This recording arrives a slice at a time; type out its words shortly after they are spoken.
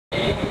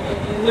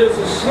And there's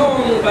a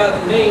song by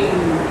a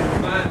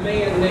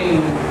man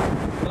named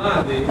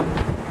Bobby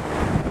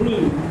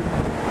Blue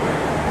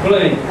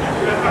Blank.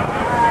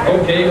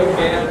 Okay, I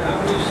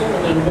believe some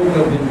of them woke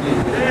up and did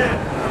it.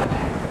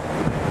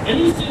 And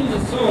he sings a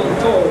song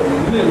called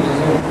Members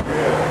Only.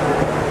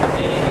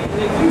 And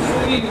if you're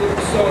familiar with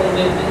the song,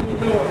 then you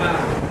know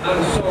how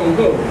the song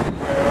goes.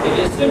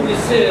 It simply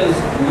says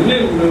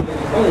members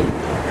only.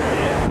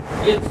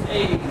 It's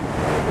a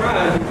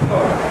private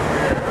part.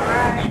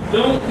 You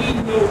don't need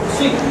no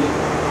ticket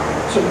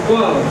to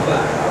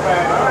qualify.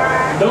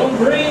 Don't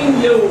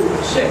bring your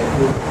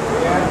checkbook.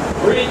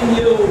 Bring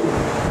your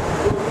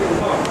broken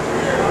heart.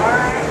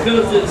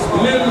 Because it's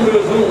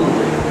members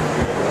only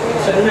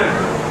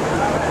tonight.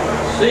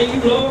 Say you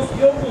lost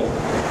your woman.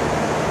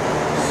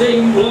 Say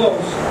you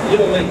lost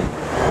your man.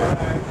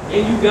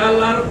 And you got a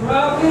lot of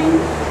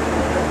problems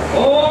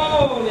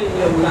all in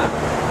your life.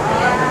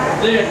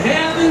 They're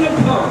having a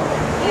part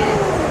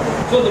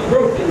for the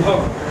broken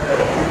heart.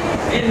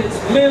 And it's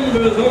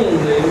members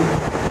only.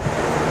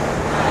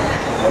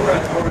 All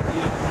right.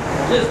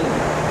 Listen,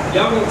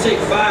 y'all gonna take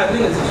 5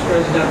 minutes to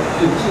stretch it out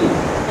to 15.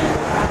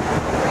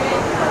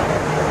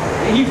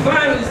 And he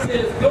finally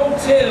says, go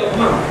tell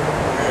mom.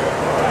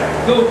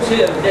 Go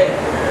tell dad.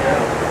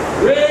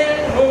 Red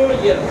or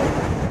yellow,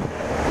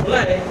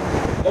 black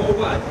or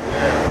white.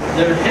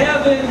 They're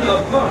having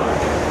a part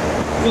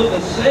for the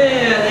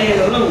sad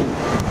and lonely.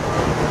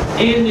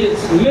 And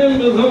it's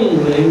members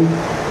only.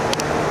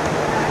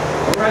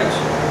 All right.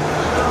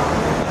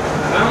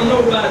 I don't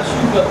know about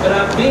you, but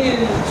I've been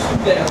to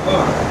that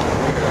part.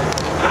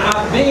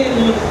 I've been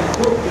with a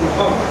broken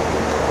heart.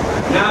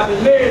 Now, I've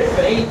been married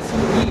for 18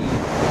 years.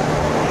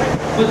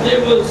 But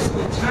there was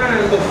some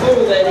time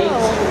before that 18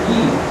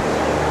 years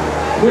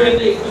where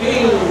they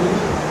came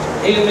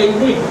and they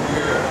went.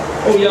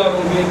 Oh, y'all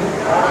gonna get it?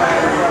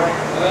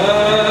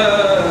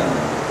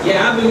 Yeah,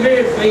 I've been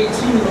married for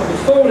 18, but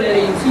before that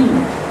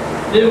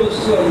 18, there was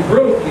some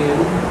broken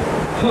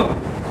heart.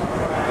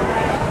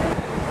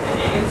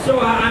 And so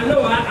I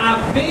know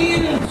I've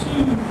been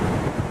to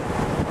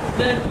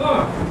that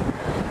part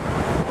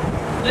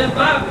that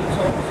Bible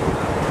talks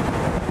about.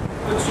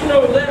 But you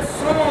know, that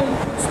song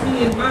puts me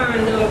in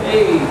mind of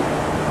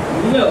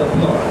another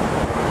party.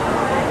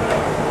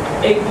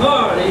 A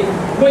party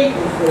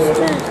waiting for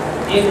us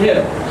in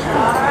heaven.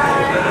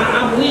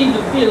 I believe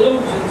the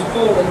theologians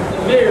call it the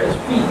marriage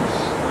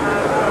feast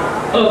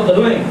of the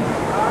Lamb.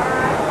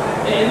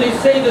 And they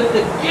say that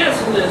the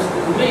guest list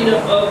is made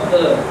up of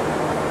the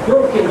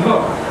broken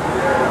heart,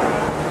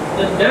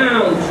 the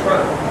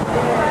downtrodden,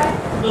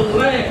 the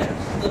last,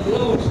 the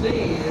lost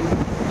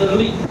and the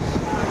least,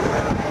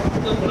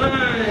 the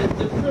blind,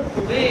 the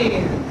crippled,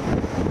 and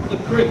the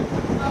great.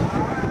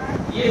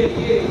 Yeah.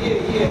 And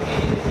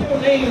if your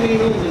name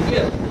ain't on the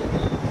guest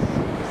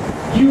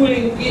list, you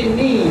ain't getting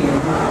in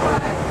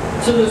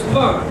to this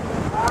party.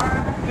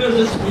 Because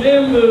it's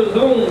members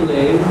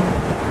only.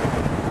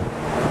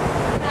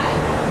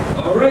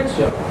 All right,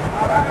 y'all.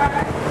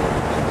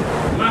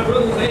 My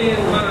brothers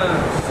and my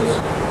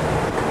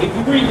sisters, if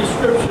you read the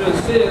scripture, it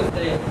says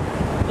that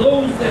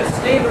those that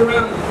stand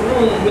around the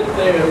throne with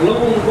their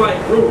long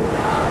white robes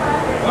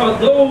are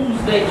those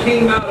that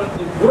came out of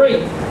the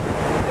great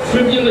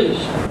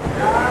tribulation.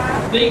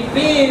 They've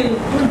been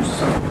through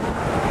something.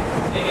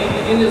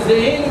 And is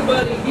there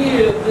anybody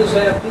here this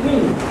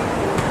afternoon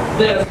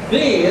that's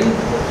been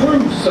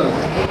through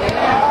something?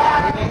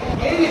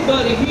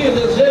 Anybody here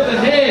that's ever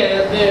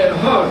had their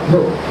heart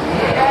broken?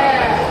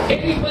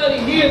 Anybody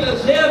here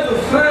that's ever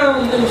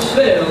found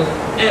themselves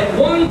at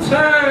one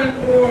time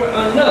or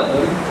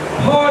another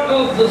part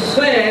of the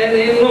sad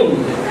and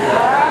lonely?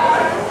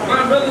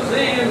 My brothers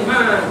and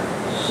my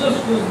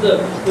sisters,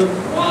 the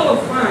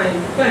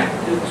qualifying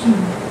factor to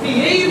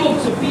be able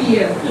to be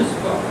at this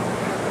part,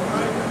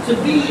 to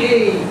be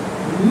a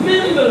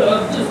member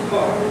of this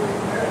part,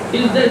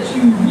 is that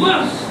you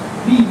must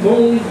be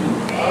born again.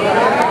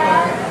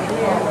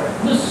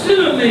 The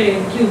sinner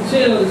man can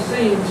tell the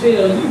same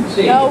tale you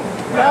tell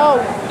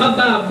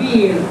about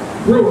being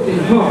broken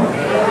heart.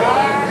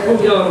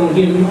 Hope y'all don't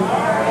hear me.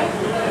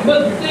 But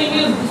the thing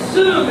is, the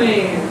sinner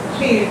man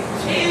can't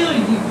tell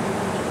you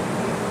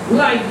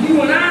like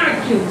you and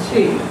I can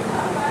tell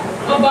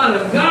about a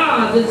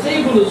God that's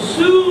able to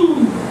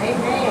soothe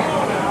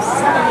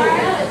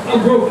a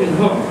broken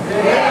heart.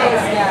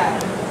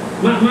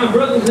 My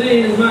brothers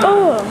and my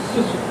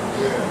sisters,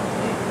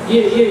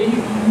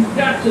 you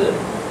got to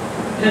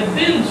have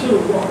been to the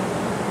water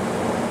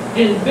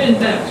and been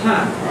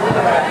baptized.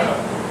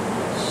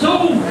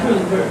 Soul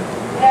converted.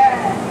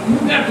 You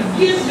got to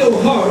give your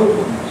heart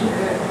over to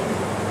Jesus.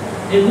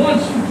 And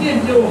once you give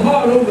your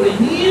heart over to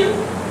Him,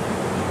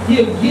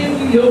 He'll give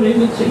you your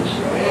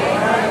invitation.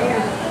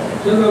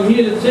 So I'm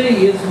here to tell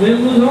you, it's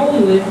members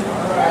only.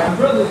 My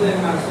brothers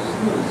and my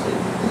sisters,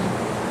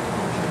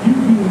 you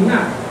do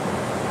not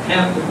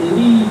have to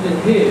believe in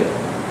hell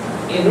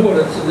in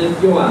order to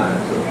lift your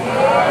eyes up.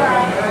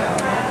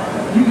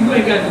 You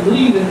ain't got to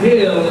believe in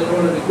hell in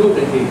order to go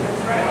to hell.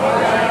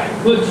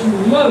 But you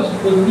must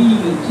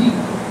believe in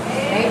Jesus.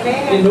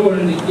 in order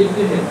to get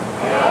to heaven.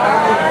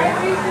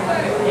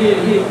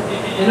 Yeah.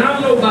 And I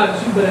don't know about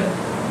you, but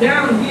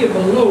down here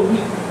below,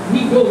 we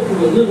go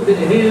through a little bit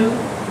of hell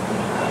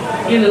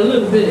and a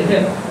little bit of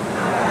heaven.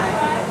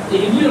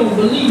 If you don't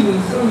believe me,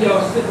 some of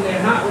y'all sitting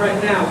there hot right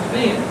now,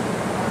 fan,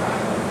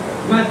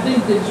 might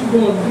think that you're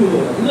going through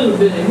a little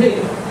bit of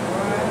hell.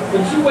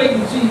 But you wait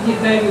until you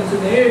get back into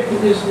the air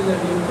conditioning of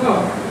your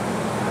car,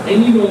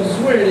 and you're going to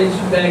swear that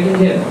you're back in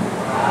heaven.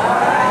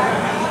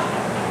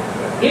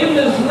 In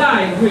this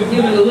life, we're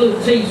given a little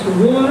taste of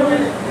water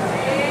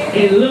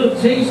and a little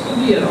taste of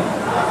the other.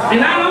 And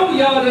I know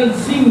y'all done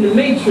seen the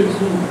Matrix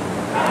movie.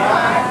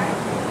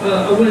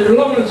 When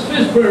Lawrence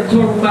Fishburne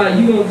talking about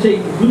you going to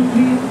take the blue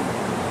pill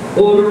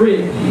or the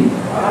red pill.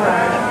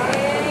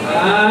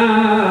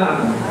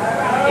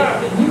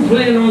 You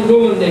plan on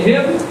going to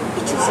heaven?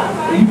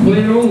 Or you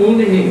plan on going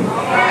to hell?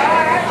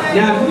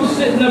 Now, if you're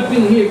sitting up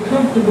in here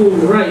comfortable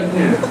right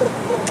now,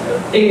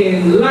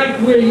 and like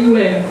where you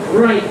at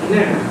right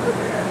now,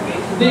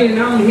 then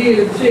I'm here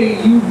to tell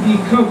you be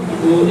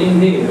comfortable in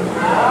here.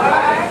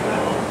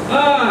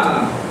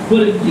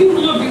 But if you're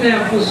looking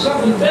out for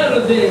something better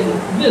than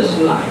this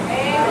life,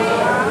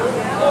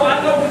 oh,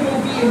 I know we're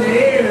going to be in the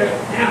air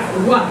after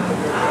a while,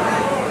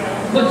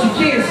 but you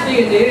can't stay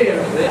in the air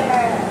for that.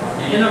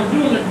 And I'm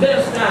doing the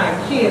best I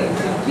can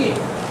to get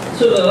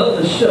to the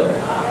other show.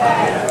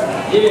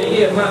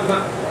 Yeah,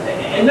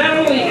 and not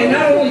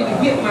only to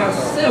get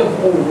myself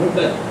over,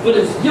 but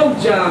it's your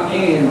job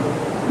and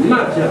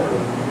my job.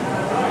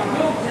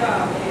 Your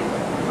job and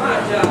my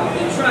job,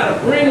 and try to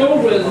bring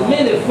over as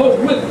many folk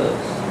with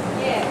us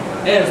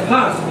as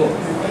possible.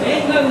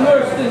 Ain't nothing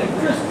worse than a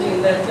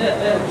Christian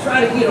that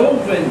try to get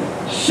over and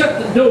shut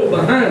the door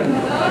behind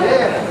them.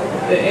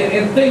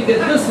 And think that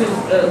this is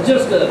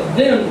just a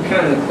them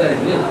kind of thing.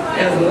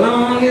 As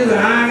long as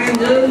I can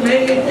just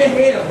make it to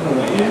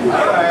heaven.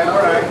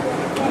 All right.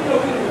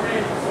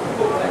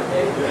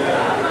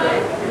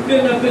 You've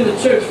been up in the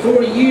church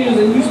 40 years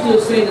and you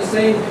still say the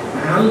same,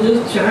 I'm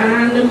just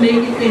trying to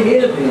make it to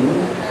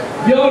heaven.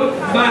 Y'all,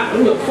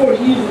 look,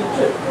 40 years in the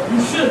church, you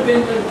should have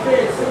been to the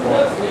prayer something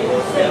else than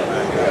yourself.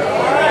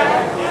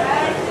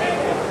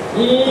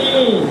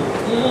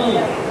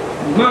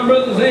 My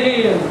brothers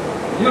and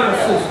my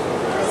sisters.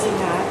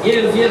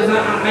 Yes,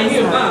 I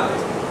hear about it.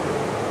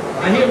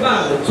 I hear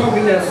about it,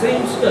 talking that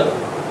same stuff.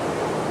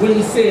 When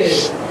he said,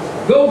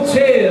 go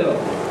tell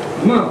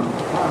mom.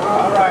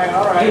 All right.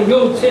 And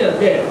go tell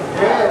dad.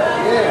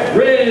 Yeah.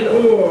 Red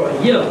or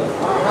yellow.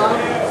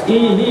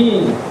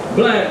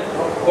 Black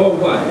or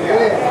white.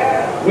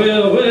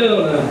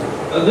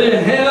 Well,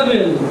 they're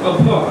having a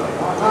party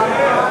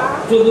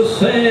for the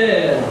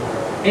sad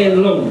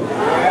and lonely.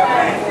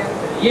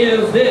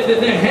 Yes,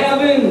 they're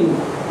having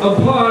a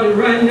party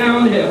right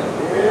now in heaven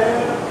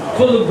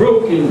for the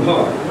broken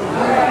heart.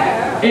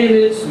 And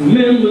it's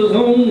members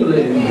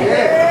only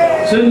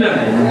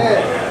tonight.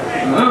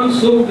 I'm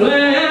so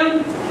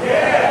glad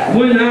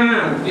when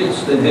I get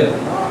to heaven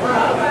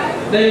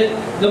that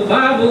the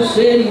Bible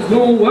said he's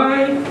going to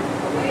wipe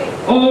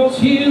all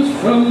tears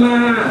from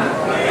my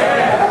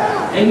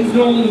eyes, and he's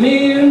going to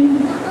mend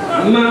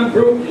my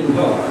broken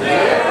heart.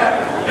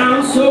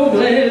 I'm so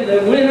glad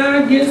that when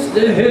I get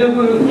to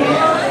heaven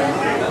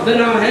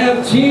that I'll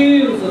have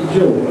tears of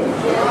joy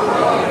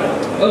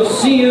of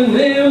seeing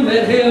them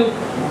that have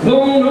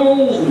gone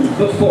on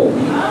before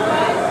me,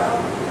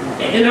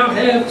 and I'll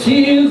have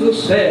tears of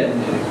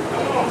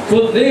sadness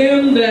for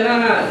them that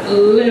I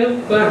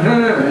left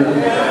behind.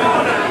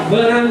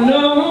 But I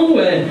know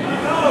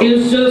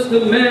it's just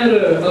a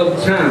matter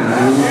of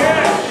time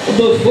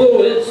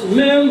before it's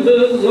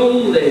members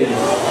only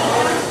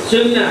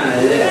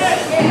tonight.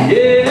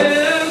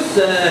 Yes,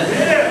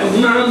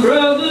 my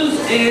brothers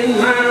and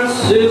my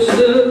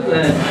sisters,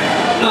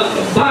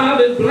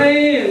 Bobby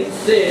Bland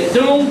said,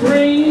 don't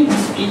bring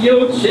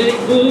your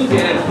checkbook.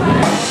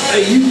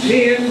 You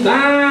can't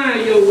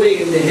buy your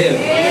way into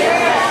heaven.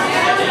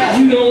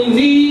 You don't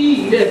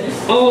need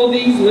all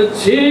these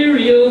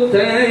material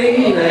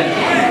things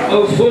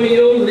for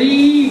you'll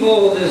leave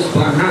all this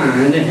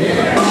behind.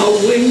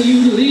 When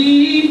you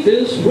leave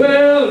this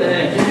world,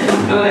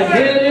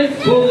 headed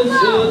for the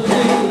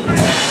judgment.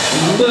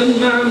 But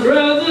my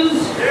brothers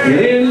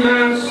and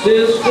my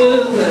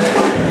sisters,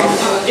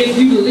 if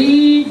you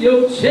leave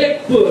your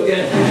checkbook,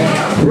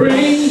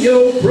 bring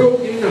your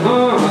broken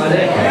heart,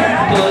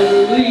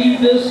 leave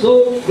this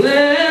old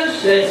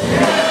flesh,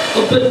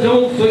 but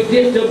don't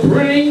forget to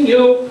bring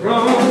your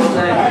cross.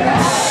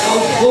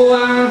 For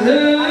I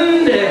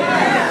heard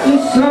the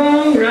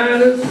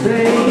songwriter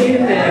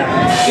saying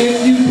if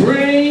you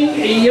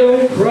bring your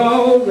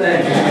cross,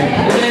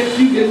 that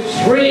you can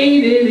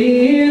trade it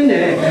in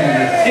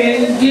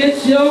and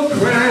get your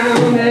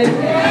crown.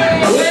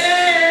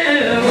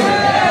 Well,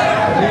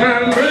 my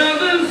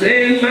brothers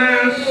and my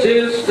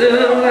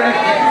sisters,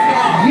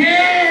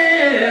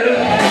 yeah,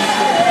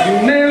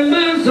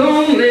 members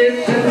only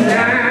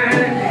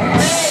tonight.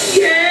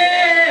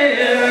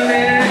 Yeah,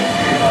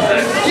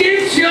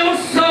 get your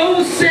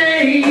soul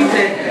saved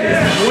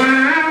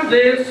while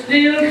there's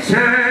still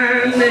time.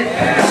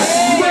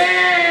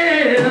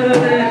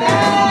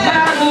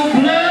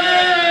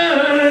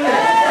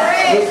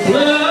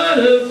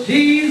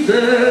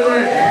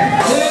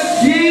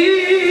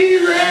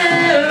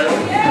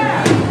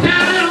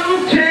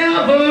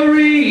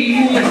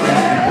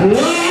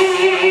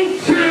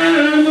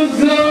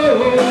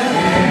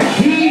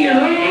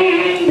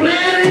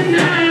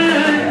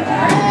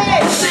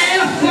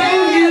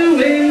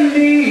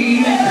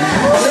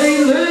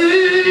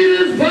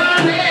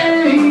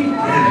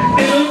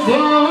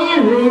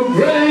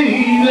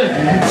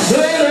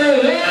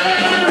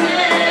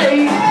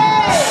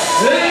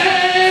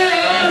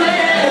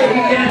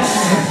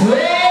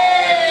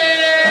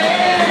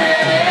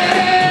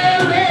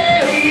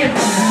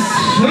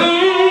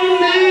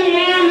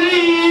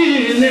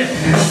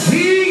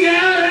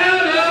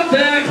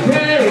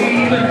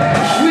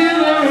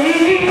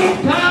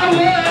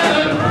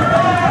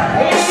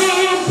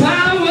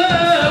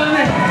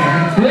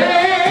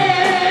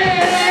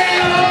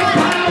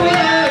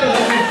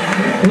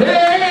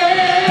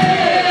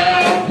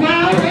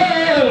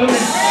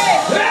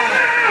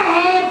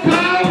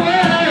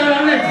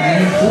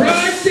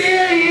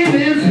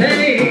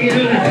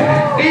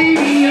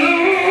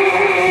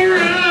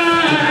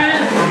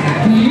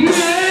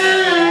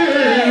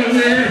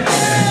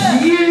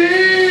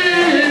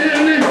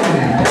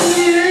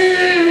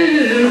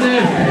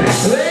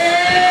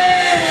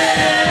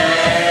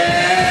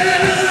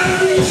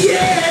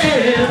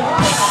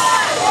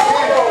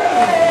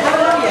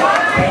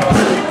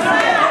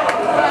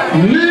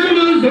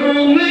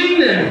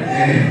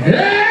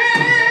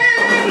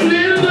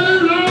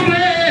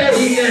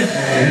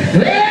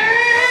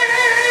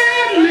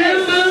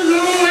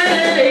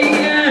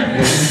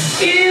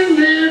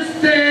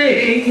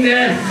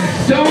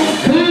 Don't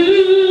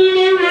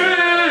fool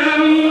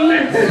around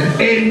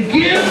and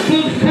get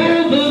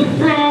before the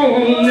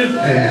throne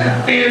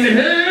and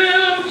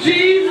help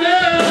Jesus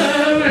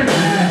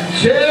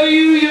tell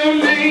you your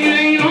name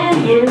ain't on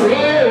the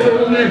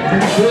road.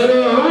 But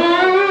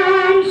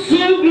I'm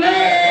so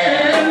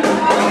glad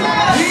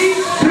he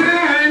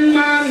signed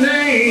my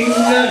name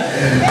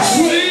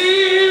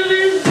with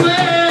his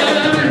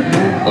blood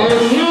a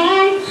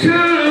long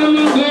time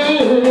ago.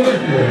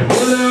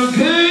 When I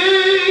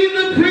gave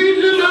the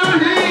preacher my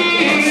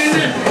hand,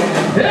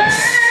 I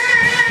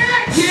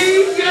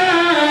gave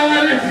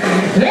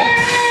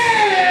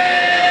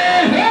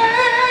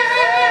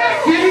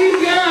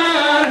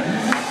God,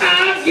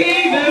 I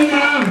gave him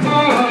my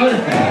heart,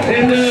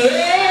 and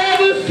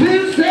ever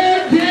since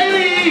that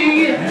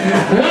day,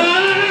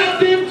 I've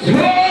been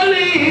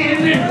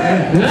toiling,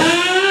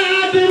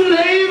 I've been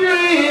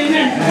laboring,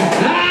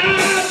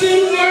 I've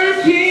been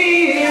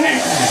working,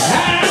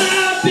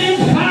 I've been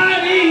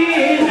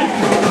fighting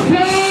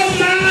for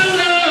my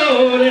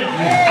Lord.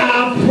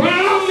 I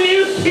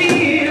promised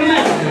him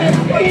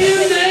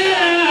in